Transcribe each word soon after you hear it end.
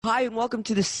Hi, and welcome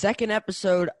to the second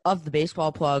episode of the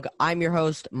Baseball Plug. I'm your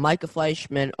host, Micah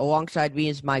Fleischman. Alongside me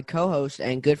is my co-host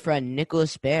and good friend,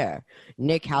 Nicholas Bear.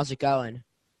 Nick, how's it going?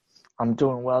 I'm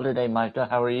doing well today, Micah.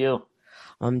 How are you?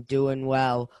 I'm doing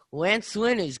well. Lance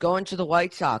Lynn is going to the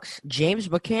White Sox. James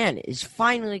McCann is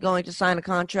finally going to sign a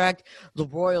contract. The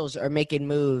Royals are making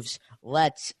moves.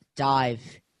 Let's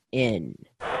dive in.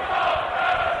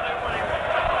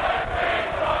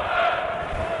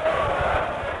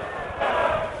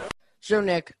 So,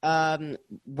 Nick,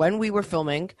 when we were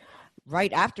filming,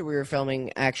 right after we were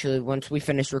filming, actually, once we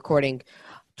finished recording,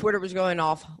 Twitter was going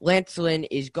off. Lance Lynn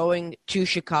is going to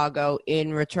Chicago.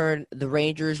 In return, the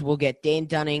Rangers will get Dane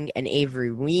Dunning and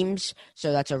Avery Weems.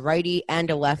 So that's a righty and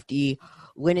a lefty.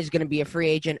 Lynn is going to be a free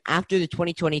agent after the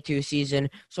 2022 season.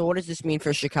 So what does this mean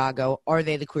for Chicago? Are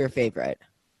they the clear favorite?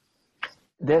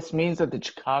 This means that the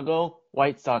Chicago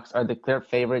White Sox are the clear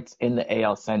favorites in the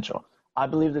AL Central. I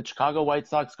believe the Chicago White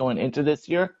Sox going into this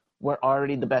year were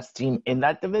already the best team in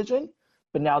that division,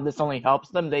 but now this only helps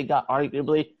them. They got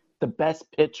arguably the best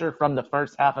pitcher from the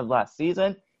first half of last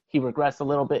season. He regressed a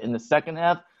little bit in the second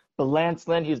half, but Lance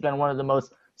Lynn, he's been one of the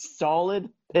most solid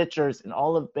pitchers in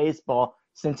all of baseball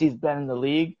since he's been in the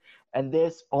league, and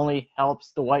this only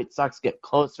helps the White Sox get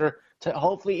closer to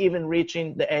hopefully even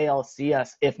reaching the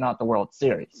ALCS, if not the World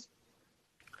Series.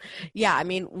 Yeah, I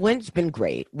mean, Lynn's been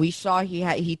great. We saw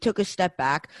he took a step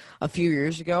back a few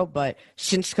years ago, but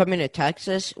since coming to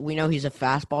Texas, we know he's a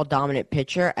fastball-dominant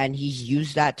pitcher, and he's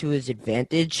used that to his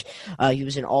advantage. He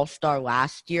was an All-Star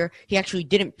last year. He actually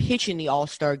didn't pitch in the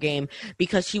All-Star game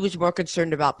because he was more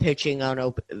concerned about pitching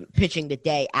the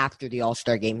day after the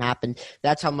All-Star game happened.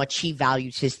 That's how much he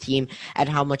values his team and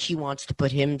how much he wants to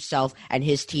put himself and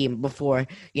his team before,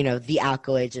 the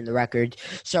accolades and the records.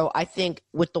 So I think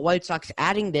with the White Sox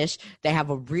adding this, they have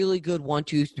a really good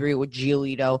 1-2-3 with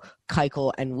Giolito,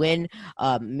 Keuchel, and Lynn.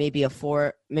 Maybe a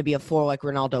four like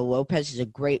Ronaldo Lopez is a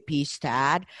great piece to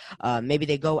add. Maybe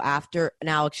they go after an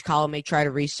Alex Colomé, try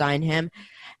to re-sign him,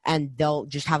 and they'll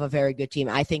just have a very good team.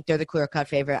 I think they're the clear-cut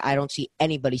favorite. I don't see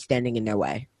anybody standing in their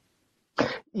way.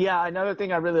 Yeah, another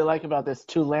thing I really like about this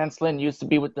too, Lance Lynn used to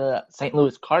be with the St.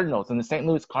 Louis Cardinals, and the St.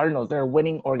 Louis Cardinals, they're a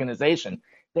winning organization.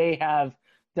 They're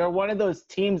one of those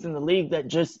teams in the league that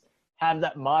just have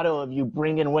that motto of you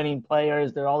bring in winning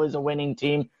players. They're always a winning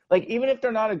team. Like, even if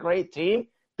they're not a great team,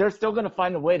 they're still going to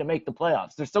find a way to make the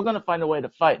playoffs. They're still going to find a way to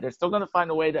fight. They're still going to find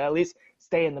a way to at least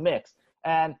stay in the mix.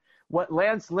 And what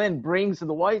Lance Lynn brings to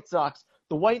the White Sox,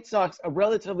 a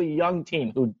relatively young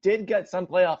team who did get some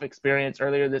playoff experience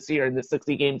earlier this year in the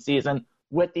 60-game season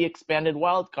with the expanded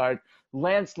wild card,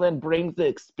 Lance Lynn brings the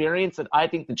experience that I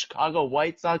think the Chicago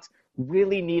White Sox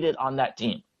really needed on that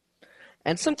team.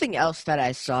 And something else that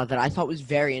I saw that I thought was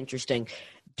very interesting,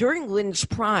 during Lynn's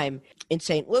prime in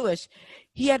St. Louis,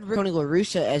 he had Tony La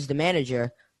Russa as the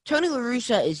manager. Tony La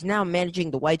Russa is now managing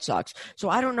the White Sox. So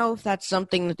I don't know if that's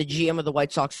something that the GM of the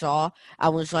White Sox saw. I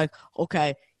was like,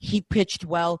 okay, he pitched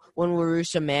well when La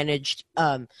Russa managed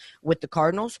with the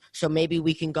Cardinals, so maybe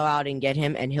we can go out and get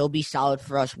him, and he'll be solid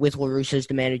for us with La Russa as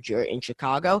the manager in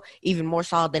Chicago, even more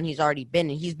solid than he's already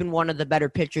been, and he's been one of the better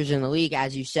pitchers in the league,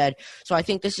 as you said. So I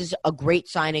think this is a great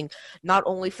signing, not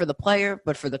only for the player,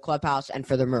 but for the clubhouse and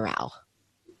for the morale.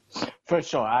 For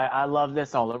sure. I love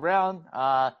this all around.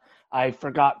 I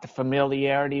forgot the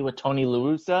familiarity with Tony La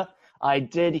Russa. I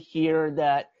did hear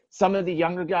that some of the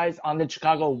younger guys on the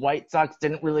Chicago White Sox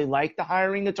didn't really like the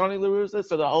hiring of Tony La Russa,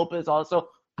 so the hope is also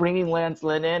bringing Lance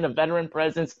Lynn in, a veteran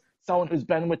presence, someone who's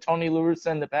been with Tony La Russa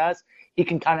in the past. He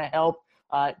can kind of help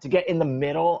to get in the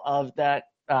middle of that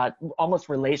almost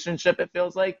relationship, it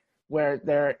feels like, where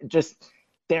they're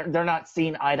not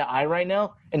seeing eye to eye right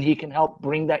now, and he can help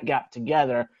bring that gap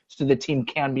together so the team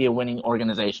can be a winning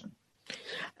organization.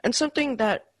 And something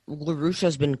that La Russa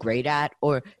has been great at,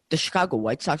 or the Chicago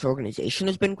White Sox organization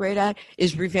has been great at,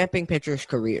 is revamping pitchers'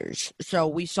 careers. So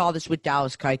we saw this with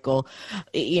Dallas Keuchel.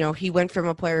 He went from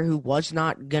a player who was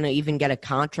not going to even get a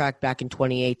contract back in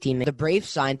 2018. The Braves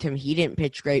signed him. He didn't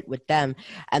pitch great with them.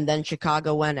 And then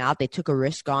Chicago went out. They took a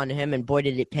risk on him, and boy,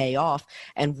 did it pay off.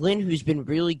 And Lynn, who's been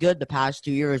really good the past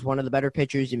 2 years, one of the better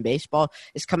pitchers in baseball,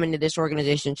 is coming to this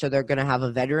organization, so they're going to have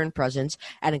a veteran presence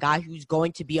and a guy who's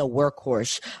going to be a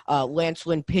workhorse. Lance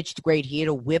Lynn pitched great. He had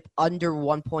a whip under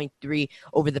 1.3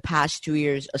 over the past 2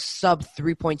 years, a sub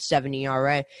 3.7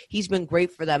 ERA. He's been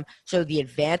great for them. So the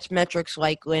advanced metrics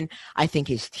like Lynn, I think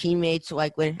his teammates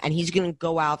like Lynn, and he's going to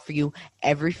go out for you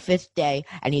every fifth day,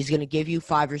 and he's going to give you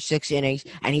 5 or 6 innings,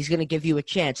 and he's going to give you a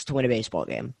chance to win a baseball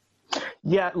game.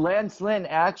 Yeah, Lance Lynn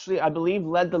actually, I believe,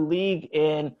 led the league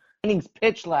in innings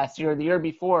pitched last year, the year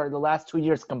before, the last 2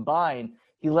 years combined.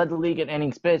 He led the league in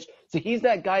innings pitched. So he's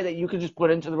that guy that you can just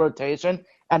put into the rotation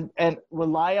and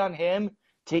rely on him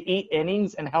to eat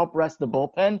innings and help rest the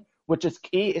bullpen, which is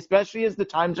key, especially as the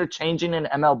times are changing in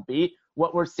MLB.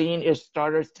 What we're seeing is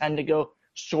starters tend to go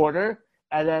shorter,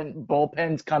 and then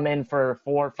bullpens come in for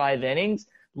 4 or 5 innings.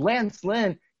 Lance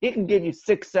Lynn, he can give you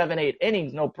 6, 7, 8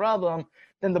 innings, no problem.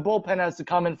 Then the bullpen has to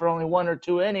come in for only 1 or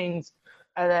 2 innings,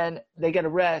 and then they get a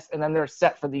rest, and then they're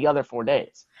set for the other 4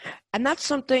 days. And that's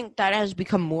something that has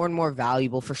become more and more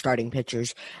valuable for starting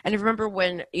pitchers. And remember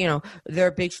when, there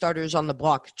are big starters on the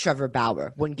block, Trevor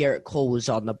Bauer, when Garrett Cole was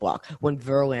on the block, when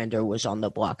Verlander was on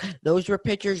the block. Those were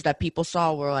pitchers that people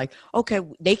saw were like, okay,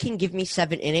 they can give me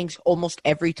 7 innings almost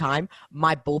every time.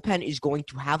 My bullpen is going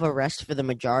to have a rest for the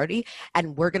majority,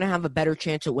 and we're going to have a better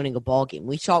chance at winning a ball game.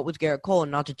 We saw it with Garrett Cole,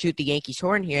 and not to toot the Yankees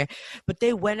horn here, but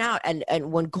they went out, and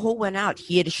when Cole went out,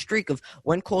 he had a streak of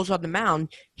when Cole's on the mound,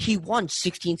 he won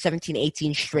 16, 17,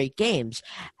 18 straight games.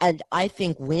 And I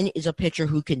think Lynn is a pitcher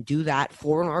who can do that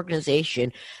for an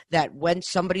organization that when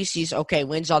somebody sees, okay,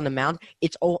 Lynn's on the mound,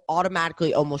 it's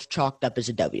automatically almost chalked up as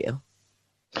a W.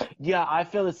 Yeah, I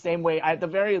feel the same way. At the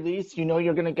very least,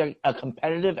 you're going to get a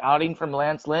competitive outing from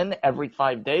Lance Lynn every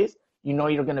 5 days.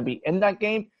 You're going to be in that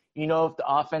game. If the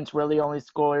offense really only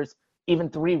scores even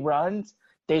 3 runs,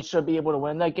 they should be able to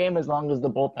win that game as long as the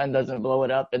bullpen doesn't blow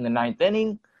it up in the 9th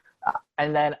inning.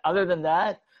 And then other than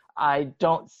that, I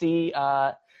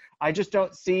just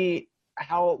don't see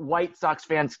how White Sox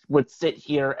fans would sit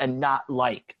here and not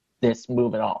like this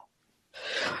move at all.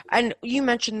 And you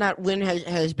mentioned that Lynn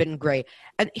has been great.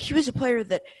 And he was a player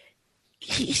that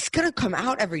he's going to come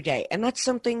out every day. And that's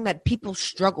something that people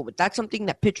struggle with. That's something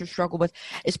that pitchers struggle with,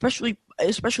 especially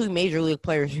major league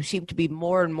players who seem to be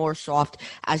more and more soft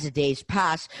as the days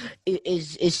pass,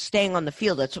 is staying on the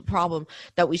field. That's a problem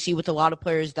that we see with a lot of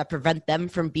players that prevent them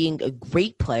from being a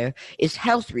great player is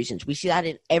health reasons. We see that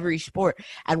in every sport,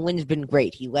 and Lynn's been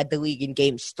great. He led the league in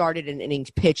games started and innings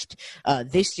pitched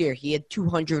this year. He had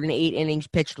 208 innings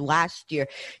pitched last year.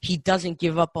 He doesn't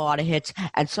give up a lot of hits,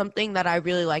 and something that I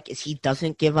really like is he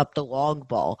doesn't give up the long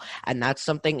ball, and that's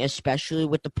something especially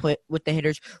with the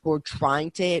hitters who are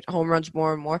trying to hit home runs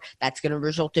more and more, that's going to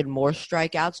result in more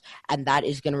strikeouts, and that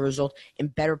is going to result in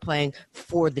better playing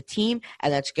for the team,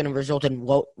 and that's going to result in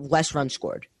less runs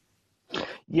scored.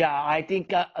 Yeah, I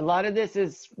think a lot of this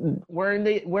is we're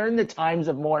in the times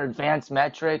of more advanced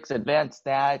metrics, advanced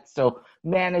stats. So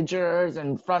managers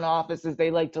and front offices,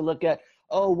 they like to look at,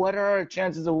 what are our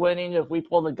chances of winning if we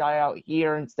pull the guy out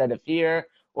here instead of here,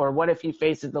 or what if he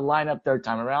faces the lineup third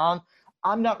time around?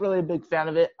 I'm not really a big fan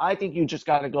of it. I think you just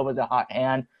got to go with the hot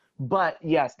hand. But,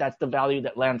 yes, that's the value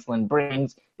that Lance Lynn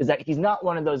brings, is that he's not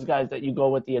one of those guys that you go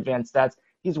with the advanced stats.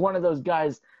 He's one of those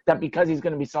guys that because he's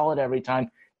going to be solid every time,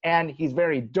 and he's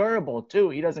very durable too,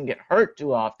 he doesn't get hurt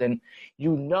too often,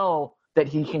 that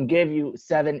he can give you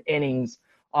 7 innings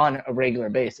on a regular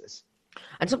basis.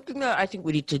 And something that I think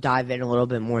we need to dive in a little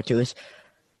bit more to is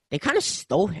they kind of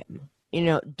stole him.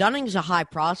 Dunning's a high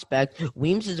prospect,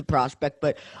 Weems is a prospect,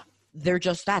 but they're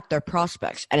just that. They're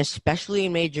prospects. And especially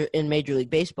in Major League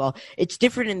Baseball, it's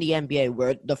different in the NBA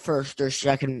where the first or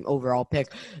second overall pick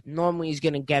normally is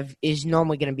going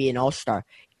to be an all-star.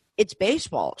 It's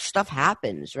baseball. Stuff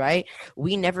happens, right?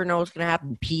 We never know what's going to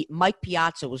happen. Mike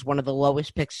Piazza was one of the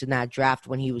lowest picks in that draft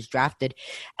when he was drafted,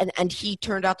 and he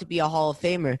turned out to be a Hall of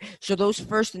Famer. So those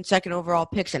first and second overall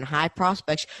picks and high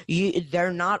prospects,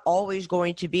 they're not always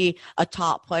going to be a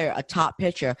top player, a top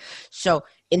pitcher. So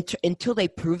until they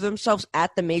prove themselves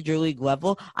at the major league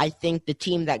level, I think the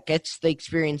team that gets the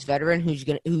experienced veteran who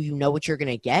you know what you're going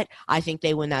to get, I think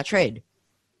they win that trade.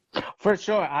 For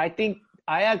sure.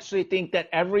 I actually think that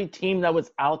every team that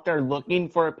was out there looking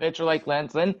for a pitcher like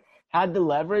Lance Lynn had the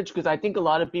leverage, because I think a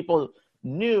lot of people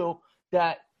knew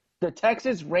that the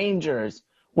Texas Rangers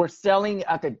were selling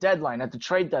at the deadline, at the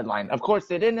trade deadline. Of course,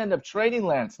 they didn't end up trading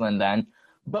Lance Lynn then,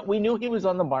 but we knew he was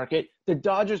on the market. The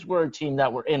Dodgers were a team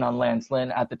that were in on Lance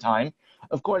Lynn at the time.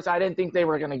 Of course, I didn't think they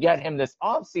were going to get him this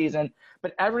offseason,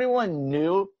 but everyone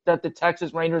knew that the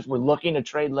Texas Rangers were looking to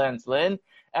trade Lance Lynn.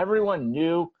 Everyone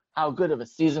knew how good of a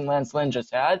season Lance Lynn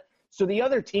just had. So the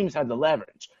other teams had the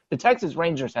leverage. The Texas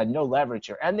Rangers had no leverage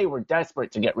here, and they were desperate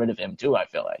to get rid of him too, I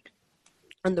feel like.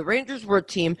 And the Rangers were a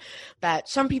team that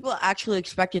some people actually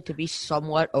expected to be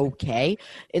somewhat okay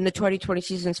in the 2020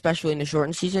 season, especially in the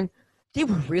shortened season. They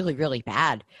were really, really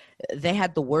bad. They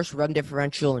had the worst run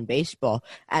differential in baseball.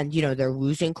 And, they're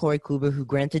losing Corey Kluber, who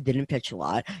granted didn't pitch a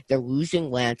lot. They're losing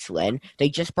Lance Lynn. They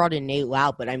just brought in Nate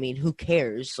Lowe, but, who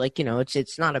cares?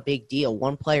 It's not a big deal.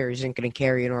 One player isn't going to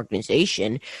carry an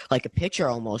organization like a pitcher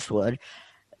almost would.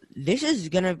 this is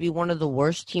going to be one of the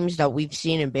worst teams that we've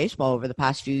seen in baseball over the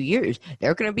past few years.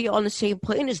 They're going to be on the same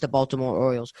plane as the Baltimore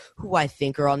Orioles, who I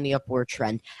think are on the upward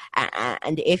trend.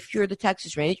 And if you're the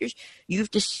Texas Rangers, you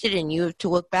have to sit and you have to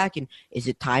look back and is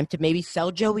it time to maybe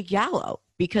sell Joey Gallo?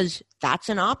 Because that's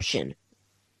an option.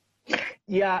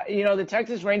 Yeah, the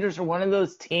Texas Rangers are one of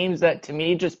those teams that to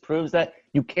me just proves that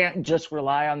you can't just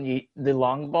rely on the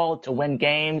long ball to win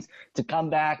games, to come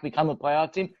back, become a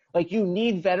playoff team. Like, you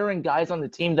need veteran guys on the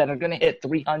team that are going to hit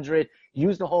 300,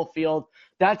 use the whole field.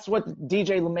 That's what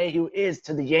DJ LeMahieu is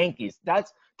to the Yankees.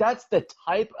 That's the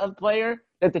type of player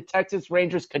that the Texas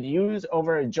Rangers could use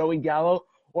over a Joey Gallo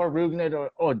or Rougned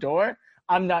or Odor.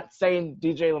 I'm not saying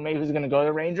DJ LeMahieu is going to go to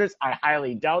the Rangers. I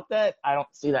highly doubt that. I don't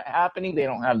see that happening. They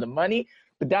don't have the money.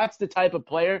 But that's the type of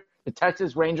player the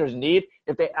Texas Rangers need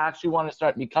if they actually want to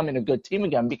start becoming a good team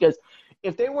again. Because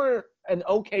if they were an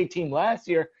okay team last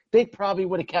year, they probably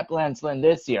would have kept Lance Lynn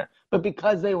this year. But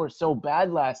because they were so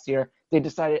bad last year, they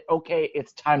decided, okay,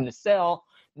 it's time to sell.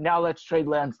 Now let's trade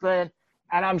Lance Lynn.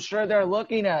 And I'm sure they're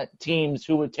looking at teams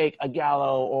who would take a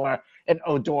Gallo or an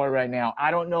Odor right now.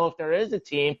 I don't know if there is a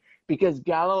team because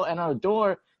Gallo and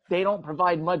Odor, they don't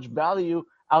provide much value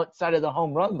outside of the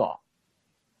home run ball.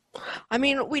 I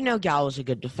mean, we know Gallo's a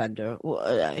good defender.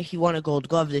 He won a Gold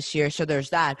Glove this year, so there's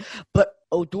that. But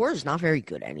Odor is not very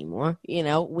good anymore.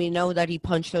 We know that he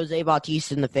punched Jose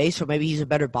Bautista in the face, so maybe he's a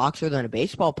better boxer than a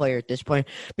baseball player at this point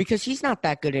because he's not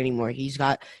that good anymore. He's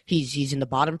in the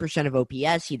bottom percent of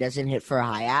OPS. He doesn't hit for a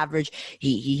high average.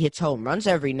 He hits home runs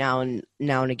every now and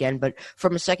again, but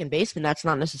from a second baseman, that's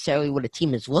not necessarily what a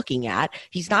team is looking at.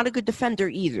 He's not a good defender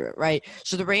either, right?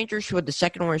 So the Rangers, who had the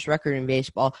second worst record in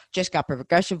baseball, just got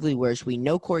progressively worse. We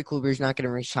know Corey Kluber is not going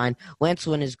to resign. Lance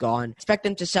Lynn is gone. Expect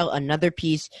them to sell another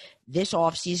piece this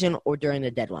offseason or during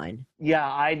the deadline.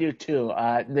 Yeah, I do too.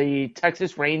 The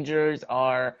Texas Rangers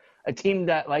are a team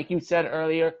that, like you said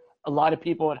earlier, a lot of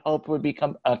people had hoped would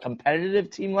become a competitive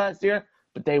team last year,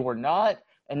 but they were not.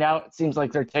 And now it seems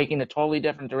like they're taking a totally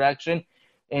different direction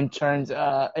in terms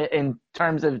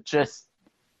of just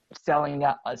selling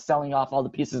off all the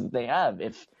pieces that they have,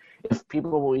 if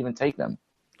people will even take them.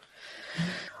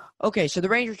 Okay, so the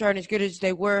Rangers aren't as good as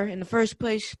they were in the first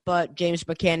place, but James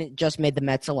McCann just made the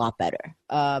Mets a lot better.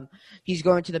 He's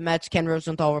going to the Mets. Ken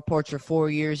Rosenthal reports for 4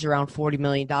 years, around $40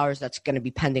 million. That's going to be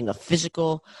pending a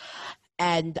physical.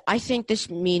 And I think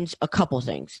this means a couple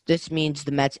things. This means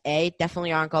the Mets,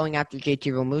 definitely aren't going after JT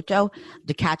Realmuto.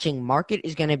 The catching market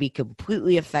is going to be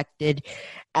completely affected.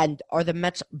 And are the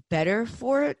Mets better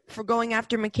for going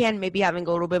after McCann, maybe having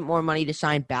a little bit more money to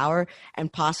sign Bauer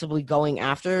and possibly going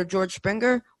after George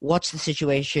Springer? What's the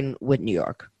situation with New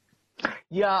York?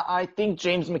 Yeah, I think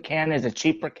James McCann is a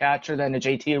cheaper catcher than a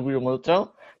JT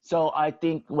Realmuto. So I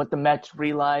think what the Mets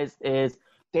realized is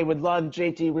they would love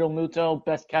JT Realmuto,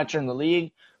 best catcher in the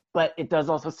league, but it does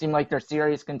also seem like they're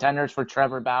serious contenders for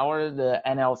Trevor Bauer, the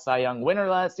NL Cy Young winner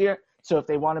last year. So if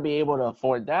they want to be able to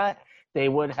afford that, they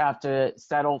would have to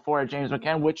settle for a James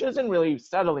McCann, which isn't really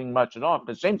settling much at all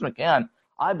because James McCann,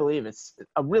 I believe, is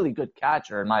a really good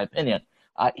catcher in my opinion.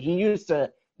 He used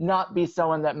to not be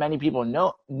someone that many people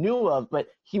knew of, but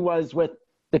he was with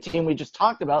the team we just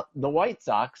talked about, the White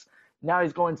Sox. Now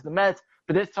he's going to the Mets.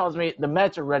 But this tells me the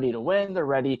Mets are ready to win. They're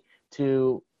ready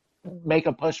to make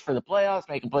a push for the playoffs,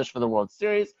 make a push for the World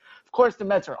Series. Of course, the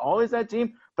Mets are always that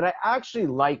team, but I actually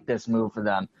like this move for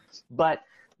them. But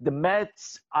the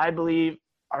Mets, I believe,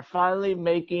 are finally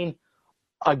making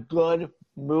a good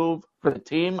move for the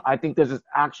team. I think this is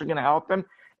actually going to help them.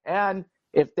 And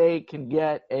if they can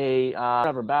get a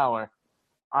Trevor Bauer,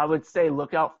 I would say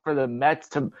look out for the Mets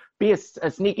to be a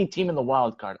sneaky team in the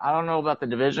wild card. I don't know about the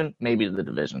division. Maybe the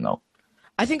division, though.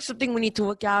 I think something we need to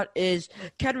look out is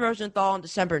Ken Rosenthal on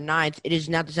December 9th. It is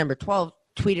now December 12th.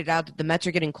 Tweeted out that the Mets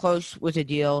are getting close with a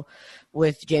deal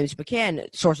with James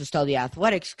McCann. Sources tell The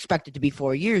Athletics expected to be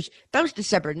 4 years. That was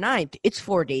December 9th. It's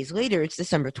 4 days later. It's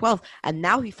December 12th. And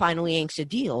now he finally inks a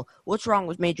deal. What's wrong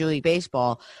with Major League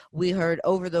Baseball? We heard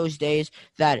over those days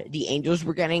that the Angels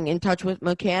were getting in touch with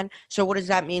McCann. So what does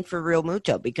that mean for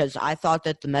Realmuto? Because I thought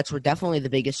that the Mets were definitely the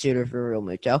biggest suitor for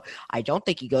Realmuto. I don't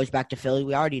think he goes back to Philly.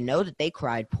 We already know that they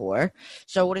cried poor.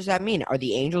 So what does that mean? Are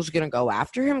the Angels going to go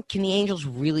after him? Can the Angels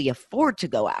really afford to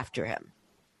go after him?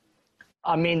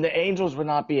 I mean, the Angels would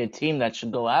not be a team that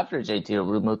should go after JT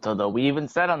Realmuto, though. We even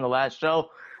said on the last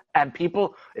show, and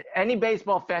any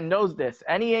baseball fan knows this,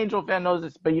 any Angel fan knows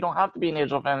this, but you don't have to be an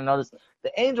Angel fan to know this.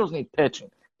 The Angels need pitching.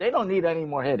 They don't need any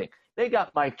more hitting. They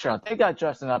got Mike Trout. They got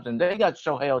Justin Upton. They got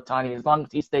Shohei Ohtani. As long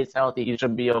as he stays healthy, he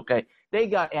should be okay. They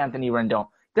got Anthony Rendon.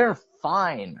 They're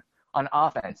fine on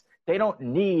offense. They don't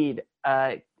need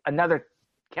another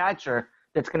catcher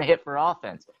that's going to hit for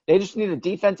offense. They just need a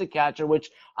defensive catcher, which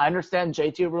I understand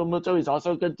JT Realmuto, he's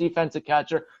also a good defensive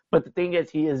catcher, but the thing is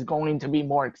he is going to be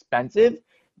more expensive.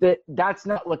 That's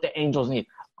not what the Angels need.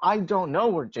 I don't know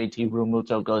where JT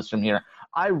Realmuto goes from here.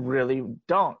 I really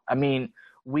don't. I mean,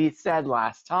 we said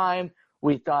last time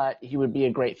we thought he would be a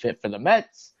great fit for the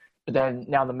Mets, but then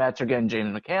now the Mets are getting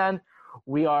James McCann.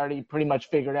 We already pretty much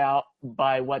figured out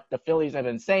by what the Phillies have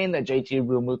been saying that JT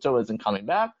Realmuto isn't coming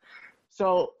back.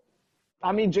 So,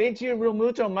 I mean, JT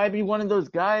Realmuto might be one of those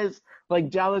guys like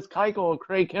Dallas Keuchel or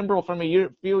Craig Kimbrell from a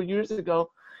few years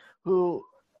ago who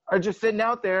are just sitting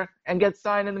out there and get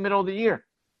signed in the middle of the year.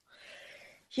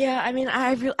 Yeah, I mean,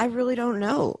 I really don't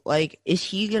know. Like, is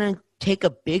he going to take a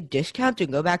big discount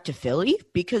and go back to Philly?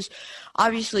 Because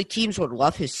obviously teams would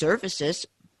love his services,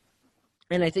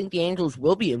 and I think the Angels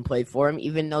will be in play for him,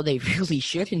 even though they really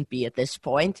shouldn't be at this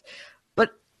point. But,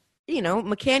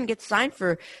 McCann gets signed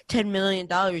for $10 million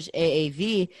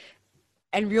AAV,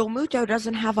 and Realmuto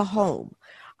doesn't have a home.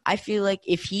 I feel like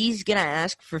if he's going to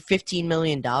ask for $15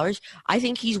 million, I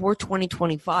think he's worth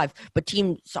 $20-25, but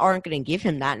teams aren't going to give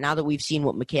him that now that we've seen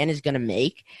what McCann is going to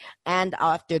make. And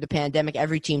after the pandemic,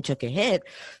 every team took a hit.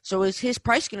 So is his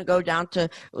price going to go down to,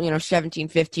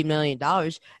 $17-15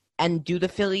 million? And do the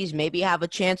Phillies maybe have a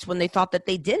chance when they thought that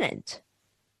they didn't?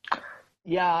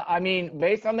 Yeah, I mean,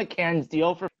 based on McCann's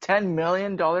deal for $10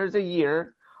 million a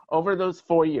year over those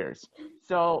 4 years.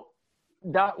 So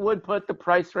that would put the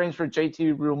price range for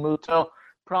JT Realmuto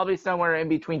probably somewhere in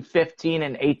between 15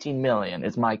 and 18 million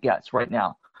is my guess right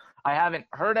now. I haven't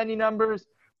heard any numbers,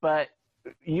 but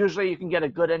usually you can get a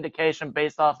good indication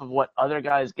based off of what other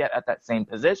guys get at that same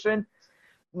position.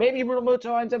 Maybe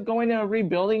Realmuto ends up going to a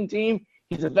rebuilding team.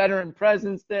 He's a veteran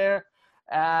presence there,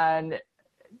 and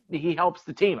he helps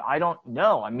the team. I don't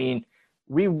know. I mean,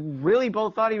 we really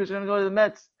both thought he was going to go to the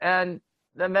Mets, and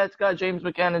the Mets got James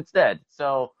McCann instead.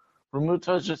 So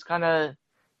Realmuto's just kind of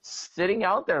sitting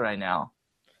out there right now.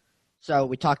 So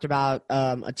we talked about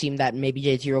a team that maybe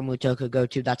JT Realmuto could go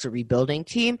to. That's a rebuilding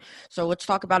team. So let's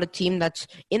talk about a team that's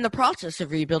in the process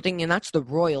of rebuilding, and that's the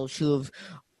Royals, who have,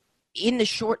 in the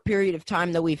short period of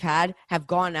time that we've had, have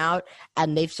gone out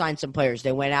and they've signed some players.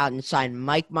 They went out and signed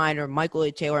Mike Minor, Michael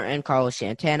A. Taylor, and Carlos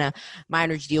Santana.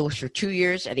 Minor's deal was for 2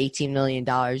 years at $18 million.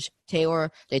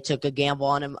 Taylor, they took a gamble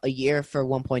on him, a year for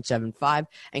 $1.75,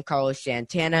 and Carlos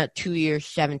Santana, 2 years,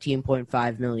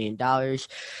 $17.5 million.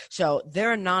 So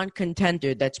they're a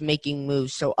non-contender that's making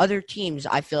moves. So other teams,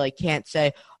 I feel like, can't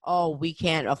say, oh, we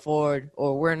can't afford,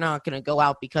 or we're not going to go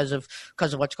out because of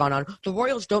what's going on. The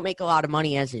Royals don't make a lot of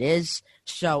money as it is,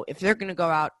 so if they're going to go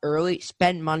out early,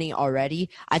 spend money already,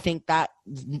 I think that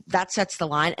sets the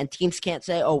line, and teams can't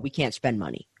say, oh, we can't spend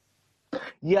money.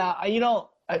 Yeah,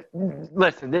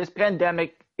 listen, this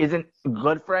pandemic isn't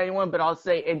good for anyone, but I'll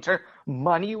say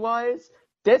money-wise,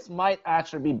 this might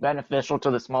actually be beneficial to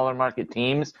the smaller market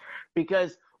teams,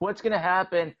 because what's going to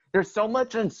happen, there's so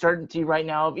much uncertainty right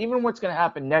now of even what's going to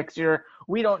happen next year.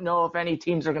 We don't know if any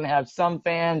teams are going to have some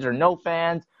fans or no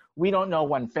fans. We don't know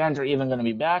when fans are even going to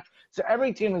be back. So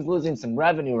every team is losing some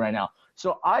revenue right now.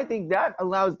 So I think that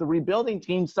allows the rebuilding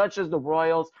teams such as the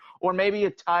Royals or maybe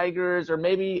a Tigers or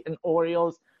maybe an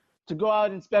Orioles to go out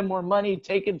and spend more money,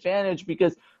 take advantage,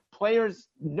 because players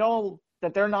know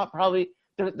that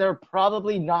they're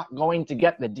probably not going to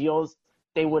get the deals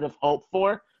they would have hoped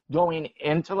for going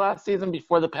into last season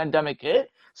before the pandemic hit.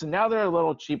 So now they're a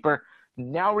little cheaper.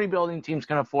 Now rebuilding teams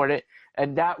can afford it.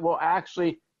 And this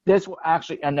will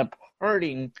actually end up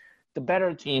hurting the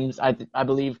better teams, I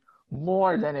believe,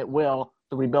 more than it will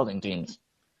the rebuilding teams.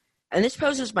 And this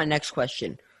poses my next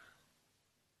question.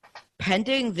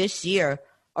 Pending this year,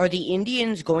 are the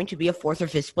Indians going to be a fourth or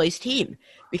fifth place team?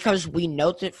 Because we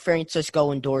know that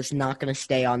Francisco Lindor's not going to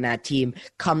stay on that team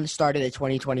come the start of the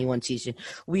 2021 season.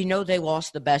 We know they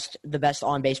lost the best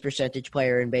on-base percentage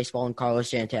player in baseball in Carlos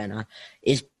Santana.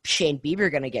 Is Shane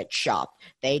Bieber going to get chopped?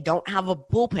 They don't have a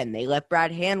bullpen. They let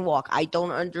Brad Hand walk. I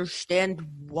don't understand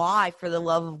why, for the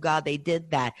love of God, they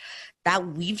did that.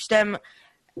 That leaves them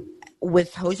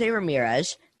with Jose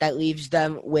Ramirez. That leaves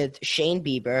them with Shane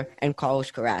Bieber and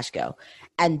Carlos Carrasco.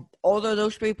 And although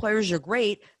those three players are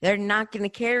great, they're not going to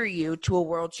carry you to a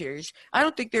World Series. I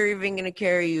don't think they're even going to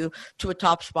carry you to a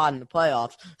top spot in the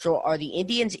playoffs. So are the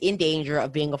Indians in danger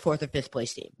of being a fourth or fifth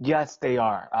place team? Yes, they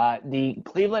are. The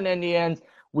Cleveland Indians,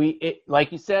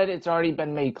 like you said, it's already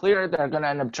been made clear they're going to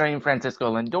end up trading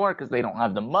Francisco Lindor because they don't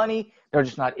have the money. They're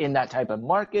just not in that type of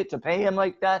market to pay him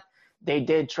like that. They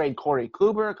did trade Corey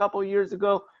Kluber a couple years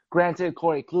ago. Granted,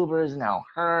 Corey Kluber is now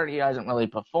hurt. He hasn't really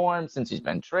performed since he's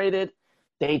been traded.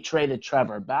 They traded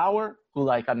Trevor Bauer, who,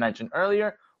 like I mentioned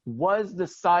earlier, was the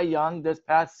Cy Young this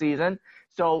past season.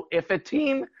 So if a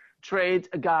team trades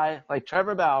a guy like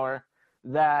Trevor Bauer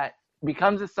that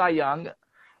becomes a Cy Young,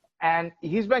 and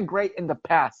he's been great in the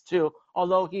past too,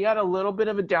 although he had a little bit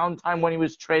of a downtime when he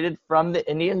was traded from the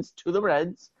Indians to the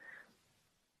Reds.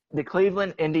 The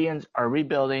Cleveland Indians are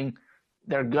rebuilding.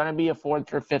 They're going to be a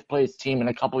 4th or 5th place team in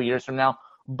a couple years from now.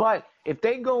 But if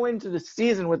they go into the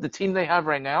season with the team they have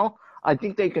right now, I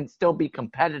think they can still be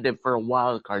competitive for a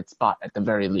wild card spot at the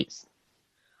very least.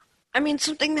 I mean,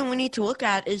 something that we need to look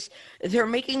at is they're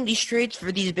making these trades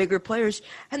for these bigger players,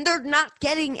 and they're not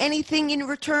getting anything in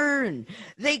return.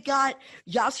 They got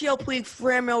Yasiel Puig,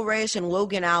 Framil Reyes, and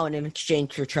Logan Allen in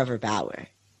exchange for Trevor Bauer.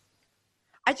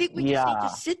 I think we just need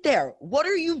to sit there. What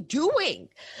are you doing?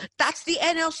 That's the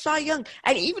NL Cy Young.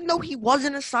 And even though he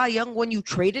wasn't a Cy Young when you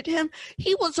traded him,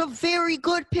 he was a very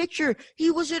good pitcher.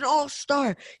 He was an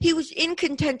all-star. He was in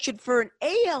contention for an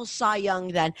AL Cy Young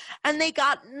then, and they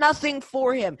got nothing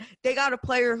for him. They got a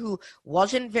player who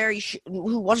wasn't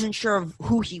sure of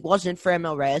who he was in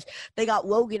Framil Reyes. They got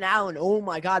Logan Allen. Oh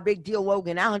my God, big deal,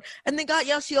 Logan Allen. And they got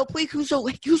Yasiel Puig,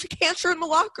 who's a cancer in the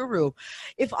locker room.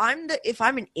 If I'm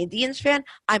an Indians fan,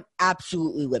 I'm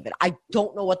absolutely livid. I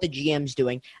don't know what the GM's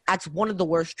doing. That's one of the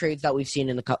worst trades that we've seen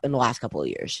in the last couple of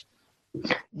years.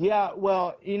 Yeah,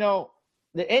 well,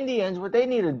 the Indians, what they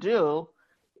need to do,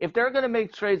 if they're going to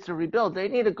make trades to rebuild, they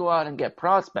need to go out and get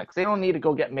prospects. They don't need to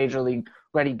go get major league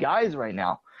ready guys right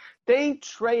now. They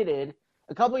traded,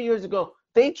 a couple of years ago,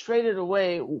 they traded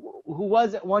away who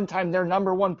was at one time their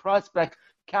number one prospect,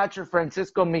 catcher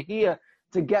Francisco Mejia,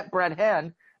 to get Brett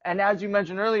Hand. And as you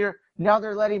mentioned earlier, now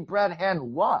they're letting Brad Hand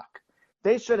walk.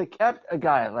 They should have kept a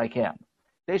guy like him.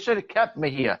 They should have kept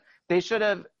Mejia. They should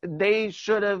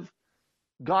have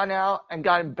gone out and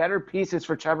gotten better pieces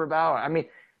for Trevor Bauer. I mean,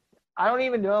 I don't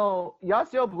even know.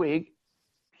 Yasiel Puig,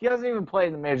 he hasn't even played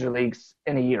in the major leagues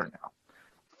in a year now.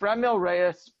 Framil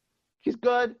Reyes, he's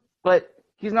good, but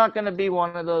he's not going to be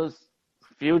one of those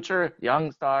future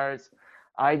young stars.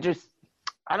 I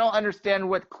don't understand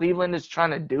what Cleveland is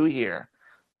trying to do here.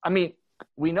 I mean,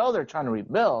 we know they're trying to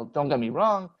rebuild, don't get me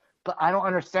wrong, but I don't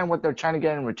understand what they're trying to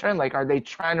get in return. Like, are they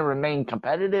trying to remain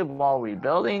competitive while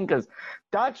rebuilding? Because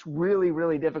that's really,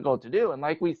 really difficult to do. And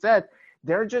like we said,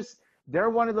 they're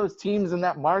one of those teams in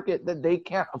that market that they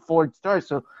can't afford stars.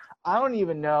 So I don't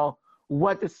even know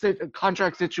what the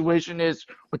contract situation is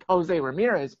with Jose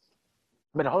Ramirez.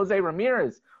 But Jose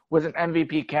Ramirez was an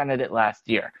MVP candidate last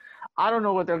year. I don't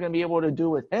know what they're going to be able to do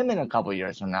with him in a couple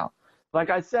years from now. Like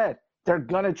I said, they're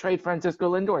going to trade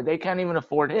Francisco Lindor. They can't even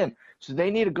afford him. So they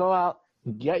need to go out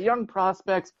and get young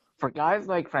prospects for guys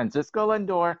like Francisco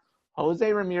Lindor,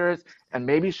 Jose Ramirez, and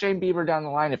maybe Shane Bieber down the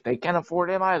line if they can't afford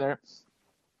him either.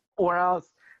 Or else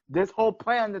this whole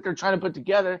plan that they're trying to put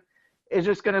together is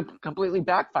just going to completely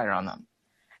backfire on them.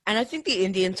 And I think the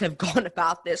Indians have gone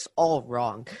about this all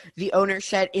wrong. The owner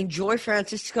said, enjoy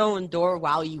Francisco Lindor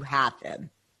while you have him.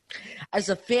 As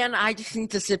a fan, I just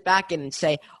need to sit back and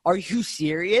say, are you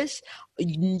serious?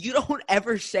 You don't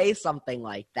ever say something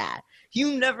like that.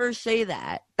 You never say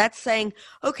that. That's saying,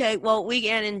 okay, well, we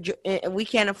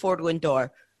can't afford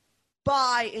Lindor.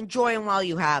 Bye. Enjoy him while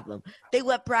you have him. They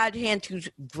let Brad Hand, who's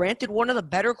granted one of the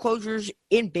better closers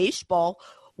in baseball,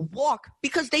 walk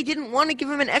because they didn't want to give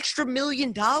him an extra $1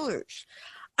 million.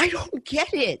 I don't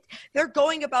get it. They're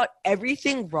going about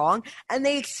everything wrong, and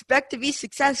they expect to be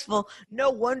successful. No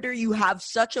wonder you have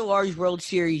such a large World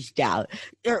Series drought.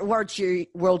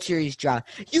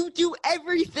 You do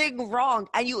everything wrong,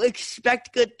 and you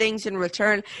expect good things in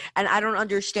return. And I don't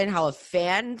understand how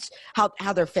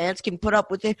their fans can put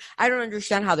up with it. I don't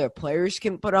understand how their players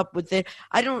can put up with it.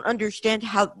 I don't understand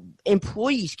how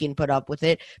employees can put up with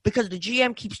it because the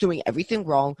GM keeps doing everything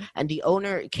wrong, and the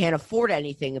owner can't afford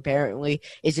anything, apparently.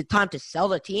 Is it time to sell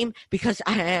the team? Because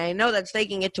I know that's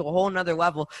taking it to a whole nother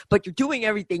level, but you're doing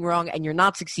everything wrong and you're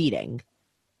not succeeding.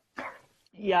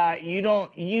 Yeah,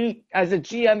 you as a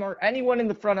GM or anyone in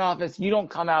the front office, you don't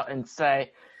come out and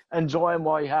say, enjoy him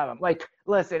while you have him. Like,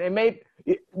 listen,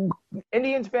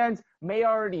 Indians fans may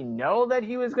already know that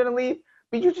he was going to leave,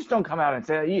 but you just don't come out and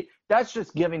say, that's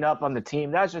just giving up on the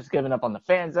team. That's just giving up on the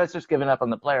fans. That's just giving up on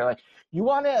the player. Like, you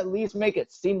want to at least make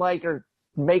it seem like you're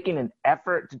making an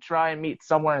effort to try and meet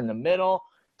somewhere in the middle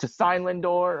to sign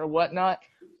Lindor or whatnot.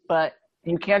 But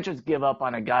you can't just give up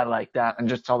on a guy like that and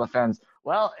just tell the fans,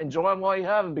 well, enjoy him while you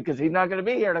have him because he's not going to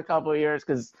be here in a couple of years.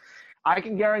 Because I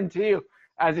can guarantee you,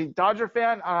 as a Dodger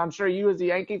fan, I'm sure you as a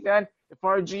Yankee fan, if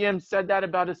our GM said that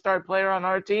about a star player on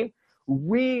our team,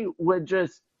 we would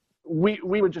just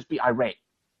be irate.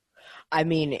 I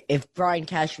mean, if Brian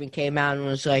Cashman came out and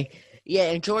was like,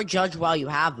 yeah, enjoy Judge while you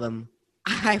have him,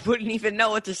 I wouldn't even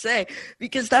know what to say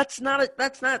because that's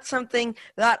not something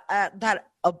that that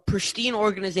a pristine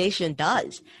organization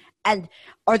does. And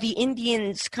are the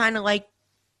Indians kind of like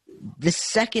the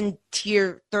second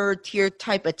tier, third tier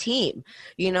type of team?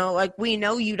 You know, like we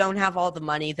know you don't have all the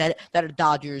money that the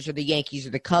Dodgers or the Yankees or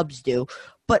the Cubs do,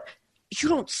 but you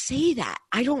don't say that.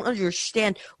 I don't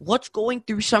understand what's going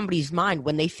through somebody's mind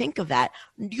when they think of that.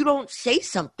 You don't say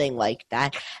something like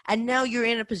that. And now you're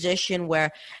in a position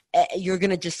where you're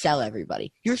going to just sell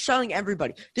everybody. You're selling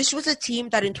everybody. This was a team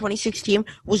that in 2016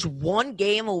 was one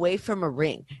game away from a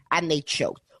ring, and they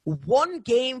choked. One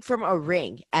game from a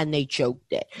ring and they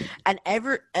choked it.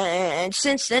 And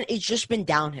since then it's just been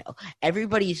downhill.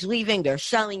 Everybody's leaving, they're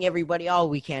selling everybody. Oh,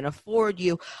 we can't afford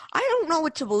you. I don't know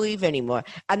what to believe anymore.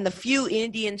 And the few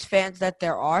Indians fans that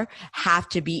there are have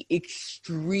to be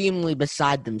extremely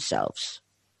beside themselves.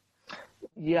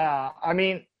 Yeah, I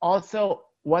mean, also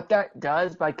what that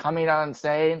does by coming out and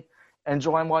saying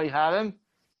enjoy him while you have him,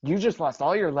 you just lost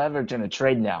all your leverage in a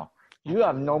trade now. You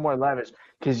have no more leverage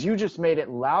because you just made it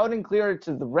loud and clear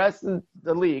to the rest of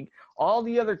the league, all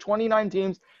the other 29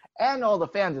 teams, and all the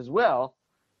fans as well,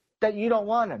 that you don't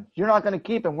want him. You're not going to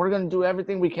keep him. We're going to do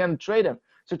everything we can to trade him.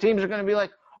 So teams are going to be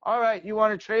like, all right, you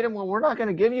want to trade him? Well, we're not going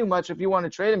to give you much if you want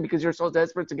to trade him because you're so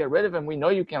desperate to get rid of him. We know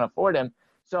you can't afford him.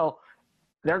 So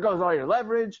there goes all your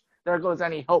leverage. There goes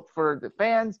any hope for the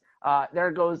fans.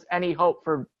 There goes any hope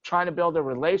for trying to build a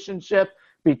relationship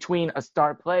between a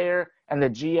star player and the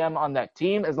GM on that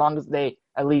team, as long as they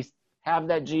at least have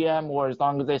that GM or as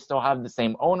long as they still have the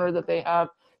same owner that they have.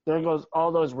 There goes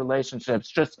all those relationships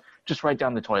just right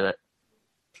down the toilet.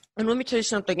 And let me tell you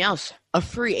something else. A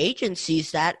free agent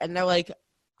sees that and they're like,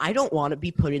 I don't want to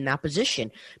be put in that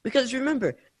position. Because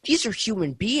remember, these are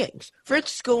human beings.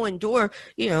 Francisco Lindor,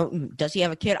 does he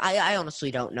have a kid? I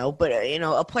honestly don't know. But,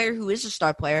 a player who is a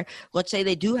star player, let's say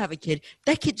they do have a kid,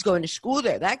 that kid's going to school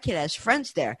there. That kid has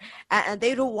friends there. And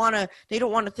they don't want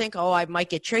to think, oh, I might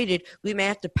get traded. We may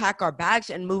have to pack our bags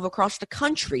and move across the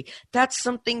country. That's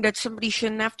something that somebody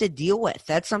shouldn't have to deal with.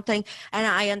 That's something, and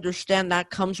I understand that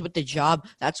comes with the job.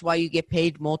 That's why you get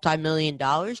paid multi-million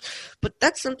dollars. But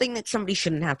that's something that somebody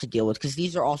shouldn't have to deal with because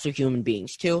these are also human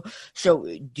beings too. So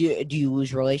do you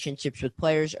lose relationships with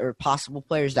players or possible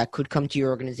players that could come to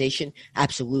your organization?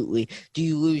 Absolutely. Do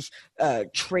you lose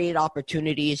trade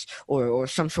opportunities or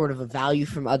some sort of a value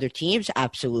from other teams?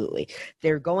 Absolutely.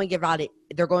 They're going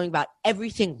about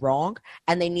everything wrong,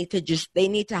 and they need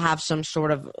to have some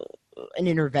sort of an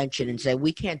intervention and say,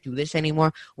 we can't do this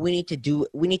anymore. We need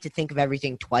to think of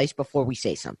everything twice before we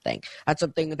say something. That's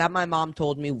something that my mom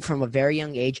told me from a very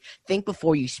young age. Think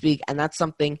before you speak. And that's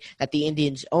something that the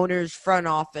Indians owners, front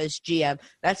office, GM,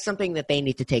 that's something that they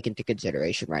need to take into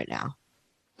consideration right now.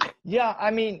 Yeah, I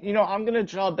mean, I'm going to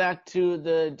draw back to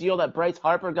the deal that Bryce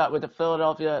Harper got with the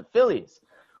Philadelphia Phillies.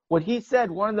 What he said,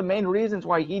 one of the main reasons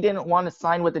why he didn't want to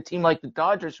sign with a team like the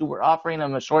Dodgers, who were offering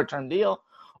him a short-term deal,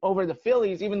 over the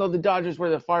Phillies, even though the Dodgers were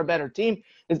the far better team,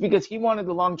 is because he wanted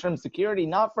the long-term security,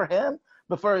 not for him,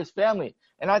 but for his family.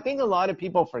 And I think a lot of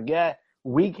people forget,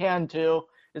 we can too,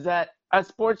 is that as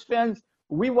sports fans,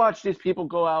 we watch these people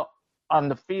go out on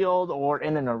the field or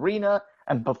in an arena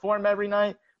and perform every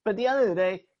night. But at the end of the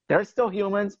day, they're still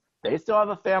humans. They still have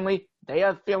a family. They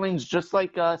have feelings just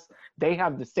like us. They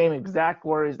have the same exact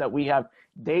worries that we have.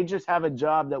 They just have a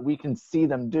job that we can see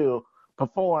them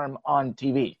perform on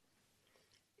TV.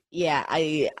 Yeah,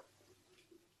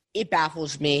 it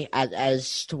baffles me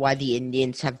as to why the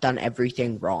Indians have done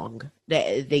everything wrong.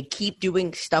 They keep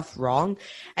doing stuff wrong,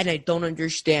 and I don't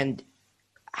understand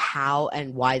how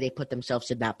and why they put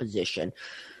themselves in that position.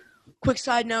 Quick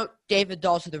side note, David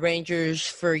Dahl to the Rangers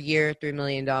for a year, $3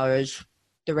 million.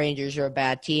 The Rangers are a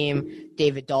bad team.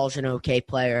 David Dahl's an okay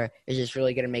player. Is this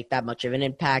really going to make that much of an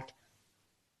impact?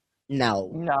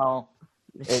 No.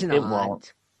 It's not. It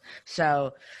won't.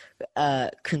 So,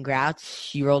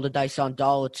 congrats. You rolled the dice on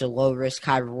Dahl. It's a low risk,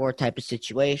 high reward type of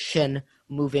situation.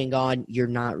 Moving on, you're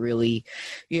not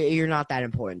that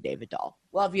important, David Dahl.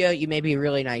 Love you. You may be a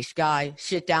really nice guy.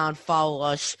 Sit down, follow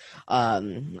us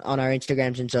on our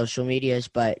Instagrams and social medias,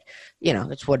 but,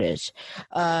 it's what it is.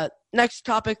 Next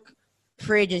topic,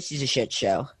 free agency is a shit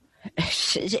show.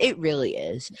 It really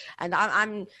is. And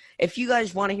I'm if you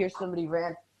guys want to hear somebody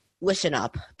rant, listen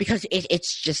up, because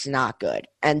it's just not good.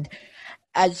 And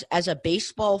as a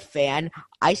baseball fan,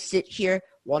 I sit here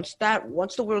once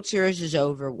the World Series is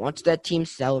over, once that team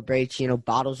celebrates,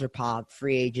 bottles are popped,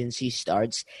 free agency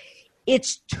starts.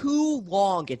 It's too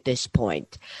long at this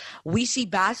point. We see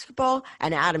basketball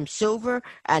and Adam Silver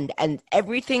and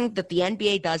everything that the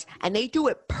NBA does, and they do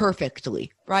it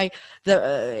perfectly, right?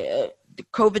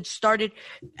 COVID started,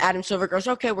 Adam Silver goes,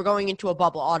 okay, we're going into a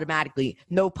bubble automatically.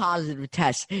 No positive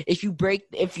tests. If you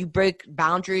break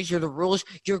boundaries or the rules,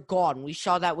 you're gone. We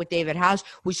saw that with David House.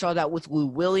 We saw that with Lou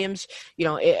Williams.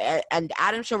 And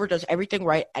Adam Silver does everything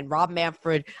right, and Rob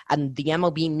Manfred and the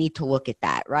MLB need to look at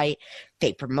that, right?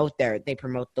 They promote the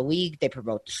league, they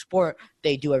promote the sport,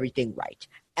 they do everything right.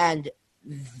 And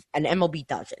MLB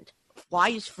doesn't. Why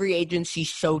is free agency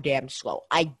so damn slow?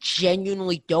 I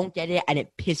genuinely don't get it, and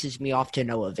it pisses me off to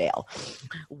no avail.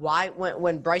 Why,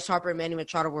 when Bryce Harper and Manny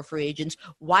Machado were free agents,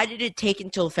 why did it take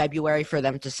until February for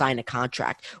them to sign a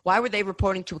contract? Why were they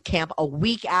reporting to a camp a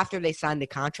week after they signed the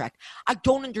contract? I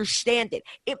don't understand it.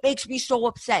 It makes me so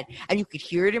upset, and you could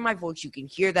hear it in my voice. You can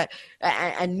hear that,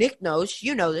 and Nick knows.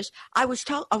 You know this. I was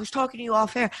talking to you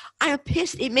off air. I am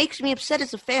pissed. It makes me upset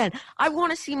as a fan. I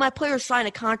want to see my players sign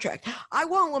a contract. I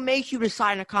want LeMahieu to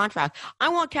sign a contract. I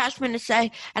want Cashman to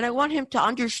say, and I want him to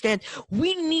understand,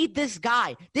 we need this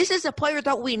guy. This is a player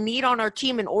that we need on our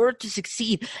team in order to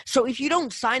succeed. So if you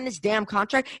don't sign this damn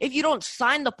contract, if you don't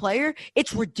sign the player,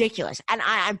 it's ridiculous. And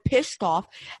I'm pissed off,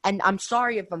 and I'm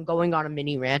sorry if I'm going on a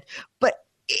mini rant, but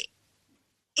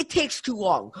it takes too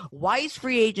long. Why is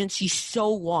free agency so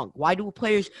long? Why do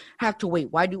players have to wait?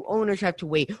 Why do owners have to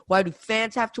wait? Why do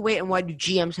fans have to wait? And why do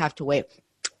GMs have to wait?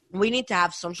 We need to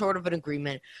have some sort of an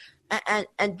agreement.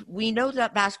 And we know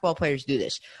that basketball players do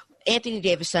this. Anthony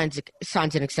Davis signs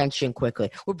an extension quickly.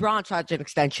 LeBron signs an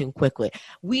extension quickly.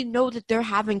 We know that they're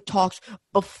having talks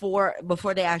before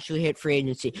they actually hit free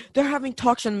agency. They're having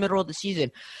talks in the middle of the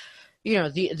season.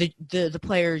 The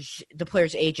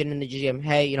player's agent and the GM,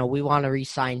 hey, we want to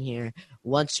re-sign here.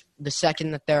 Once the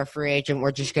second that they're a free agent,